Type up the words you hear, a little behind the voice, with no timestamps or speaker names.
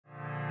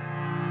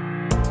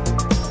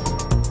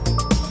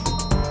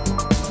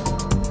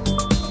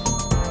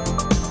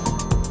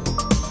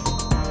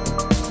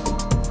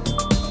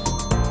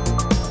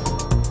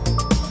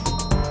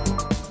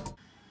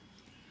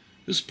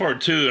This is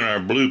part 2, and our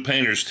blue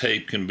painter's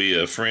tape can be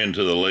a friend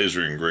to the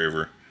laser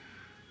engraver.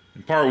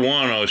 In part 1,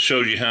 I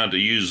showed you how to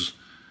use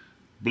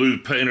blue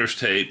painter's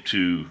tape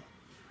to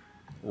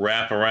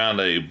wrap around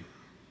a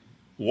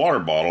water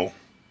bottle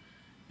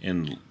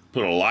and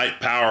put a light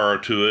power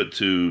to it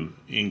to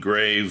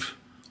engrave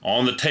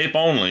on the tape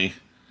only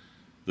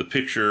the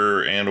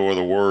picture and or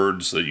the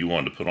words that you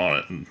want to put on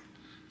it, and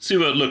see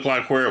what it looked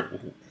like,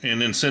 and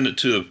then send it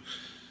to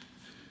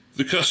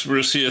the customer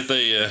to see if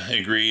they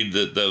agreed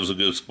that that was a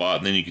good spot,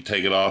 and then you can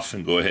take it off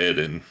and go ahead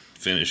and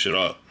finish it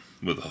up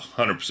with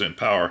 100%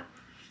 power.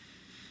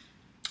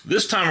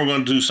 This time we're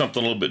going to do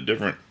something a little bit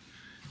different.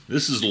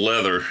 This is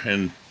leather,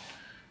 and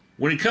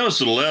when it comes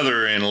to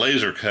leather and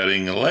laser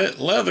cutting,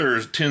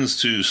 leather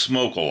tends to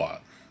smoke a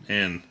lot,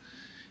 and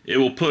it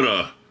will put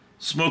a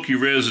smoky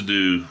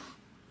residue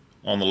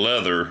on the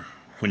leather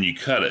when you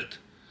cut it.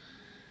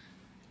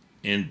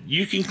 And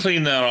you can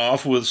clean that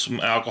off with some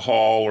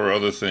alcohol or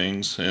other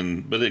things,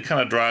 but it kind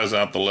of dries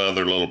out the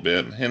leather a little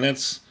bit, and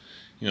that's,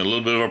 a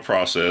little bit of a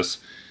process.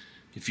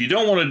 If you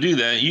don't want to do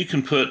that, you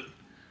can put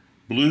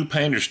blue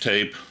painter's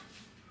tape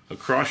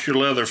across your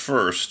leather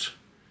first,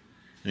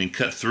 and then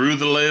cut through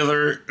the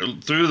leather,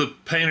 through the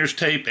painter's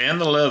tape and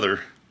the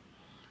leather,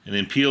 and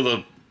then peel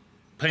the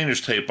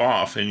painter's tape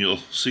off, and you'll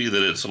see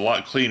that it's a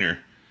lot cleaner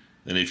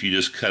than if you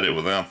just cut it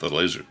without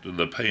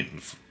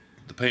the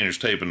painter's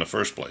tape in the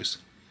first place.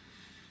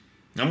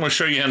 I'm going to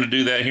show you how to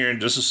do that here in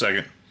just a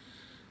second.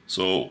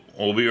 So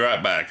we'll be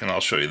right back and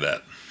I'll show you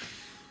that.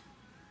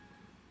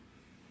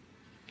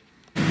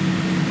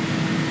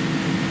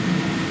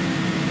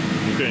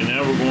 Okay,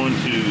 now we're going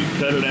to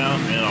cut it out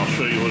and I'll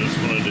show you what it's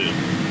going to do.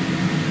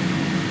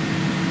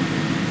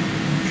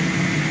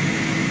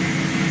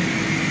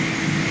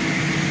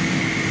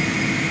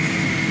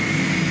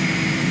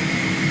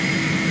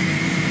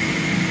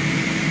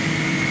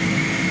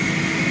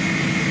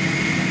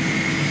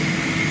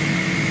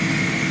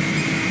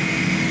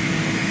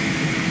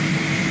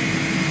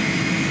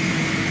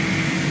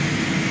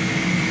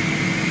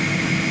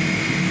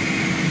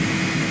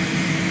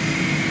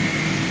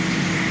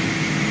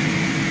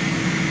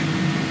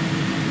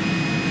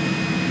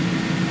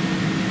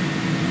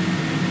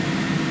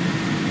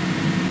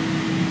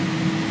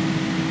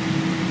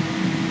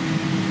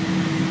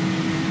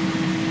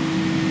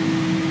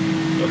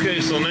 Okay,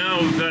 so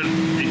now we've got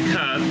it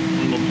cut.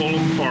 I'm going to pull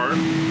them apart.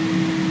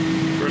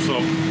 First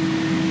off,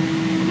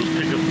 I'll just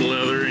pick up the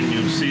leather and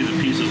you'll see the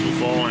pieces will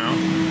fall out.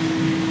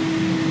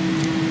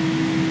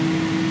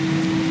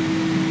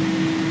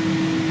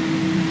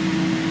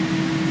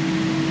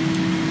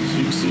 So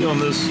you can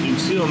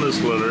see on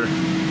this leather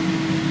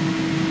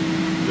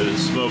that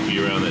it's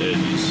smoky around the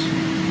edges.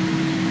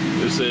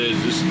 This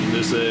edge,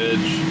 this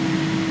edge,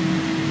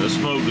 the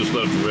smoke just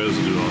left the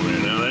residue on there.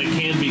 Now that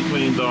can be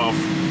cleaned off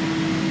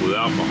with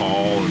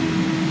alcohol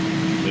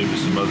and maybe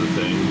some other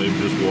things, maybe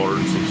just water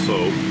and some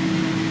soap.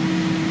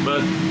 But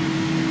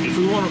if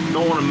we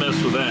don't want to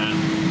mess with that,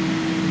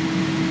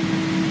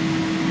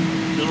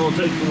 then we'll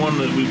take the one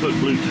that we put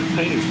blue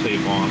painter's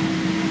tape on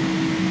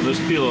and let's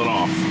peel it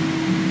off.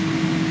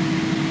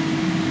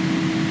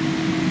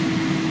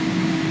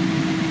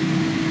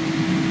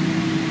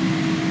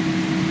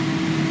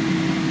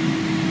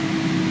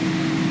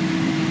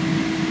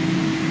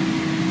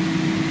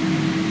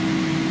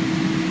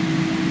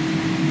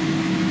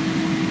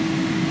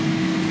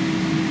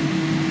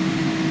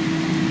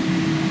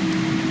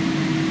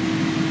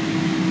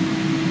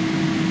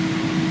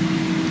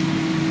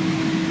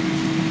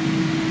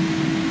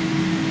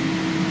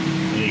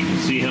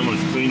 See how much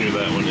cleaner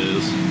that one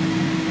is.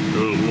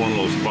 There was one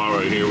little spot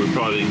right here. We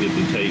probably didn't get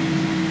the tape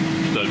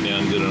stuck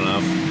down good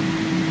enough,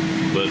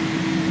 but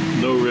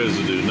no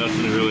residue,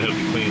 nothing to really have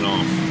to clean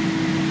off.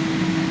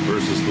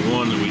 Versus the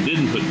one that we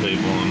didn't put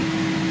tape on,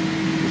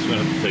 it's going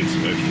to have to take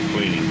some extra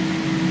cleaning.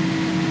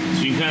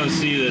 So you can kind of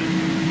see that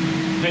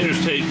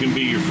painter's tape can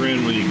be your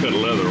friend when you cut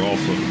leather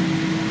also.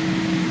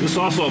 This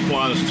also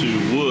applies to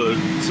wood.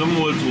 Some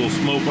woods will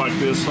smoke like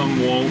this,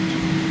 some won't.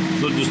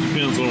 So it just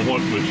depends on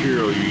what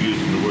material you're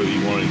using to whether you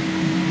want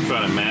to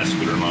try to mask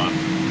it or not.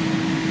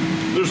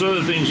 There's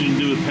other things you can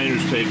do with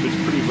painter's tape. It's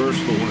pretty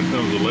versatile when it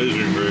comes to laser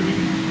engraving.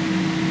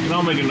 And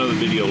I'll make another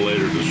video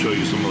later to show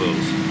you some of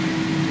those.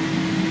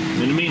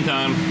 In the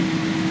meantime,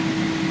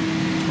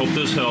 hope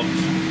this helps.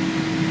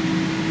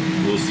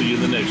 We'll see you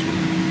in the next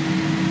one.